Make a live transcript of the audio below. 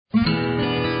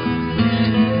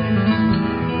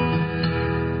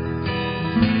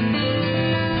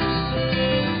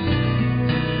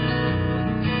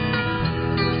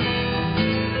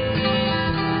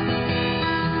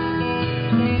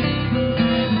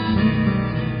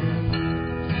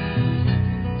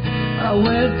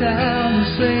went down to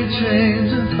St.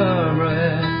 James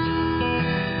Infirmary.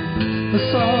 I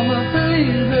saw my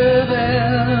baby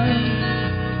there,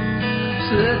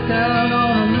 sit down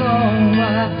on a long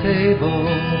white table,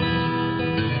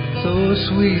 so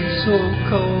sweet, so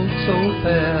cold, so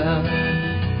fair.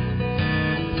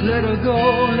 Let her go,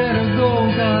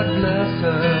 God bless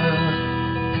her,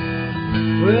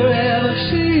 wherever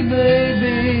she may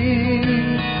be.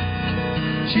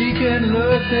 She can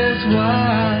look this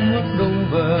wide world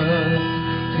over,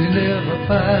 you never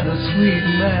find a sweet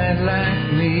man like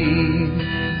me.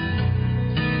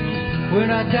 When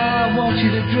I die, I want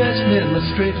you to dress me in my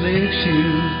straight leg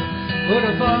shoes, put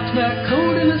a box back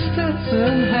coat in a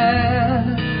Stetson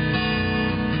hat,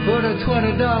 put a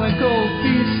 $20 gold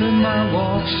piece in my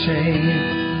watch chain,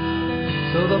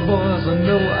 so the boys will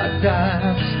know I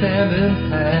died standing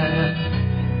pat.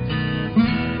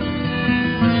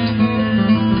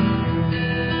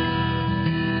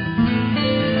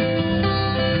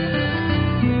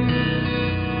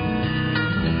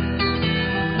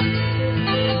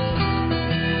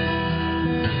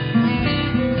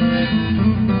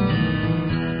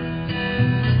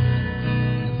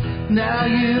 Now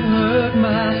you've heard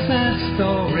my sad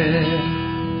story,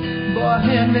 boy,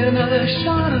 hand me another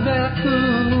shot of that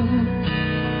food.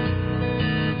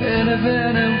 And if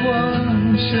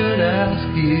anyone should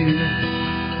ask you,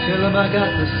 tell them I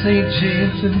got the St.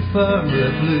 James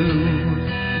Infirmary blues.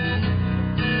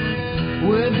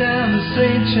 We're down to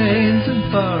St. James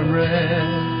Infirmary,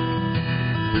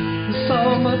 I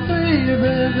saw my baby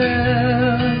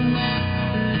there,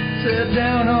 sit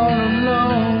down on a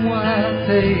long white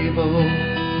table,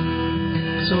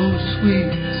 so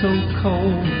sweet, so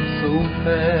cold, so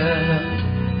fair.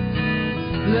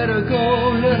 Let her go,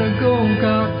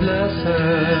 God bless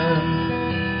her,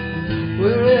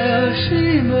 wherever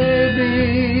she may be.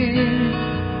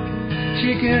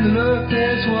 She can look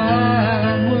this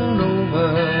wide world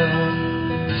over,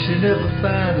 she'll never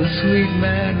find a sweet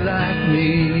man like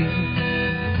me.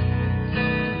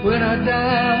 When I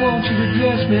die, I want you to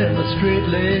dress me in my straight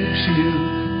leg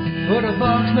shoes, put a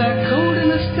box back coat in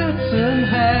a Stetson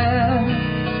hat,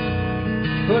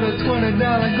 put a $20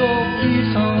 gold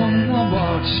piece on my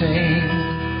watch chain,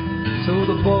 so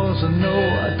the boys will know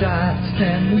I died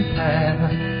standing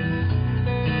pat.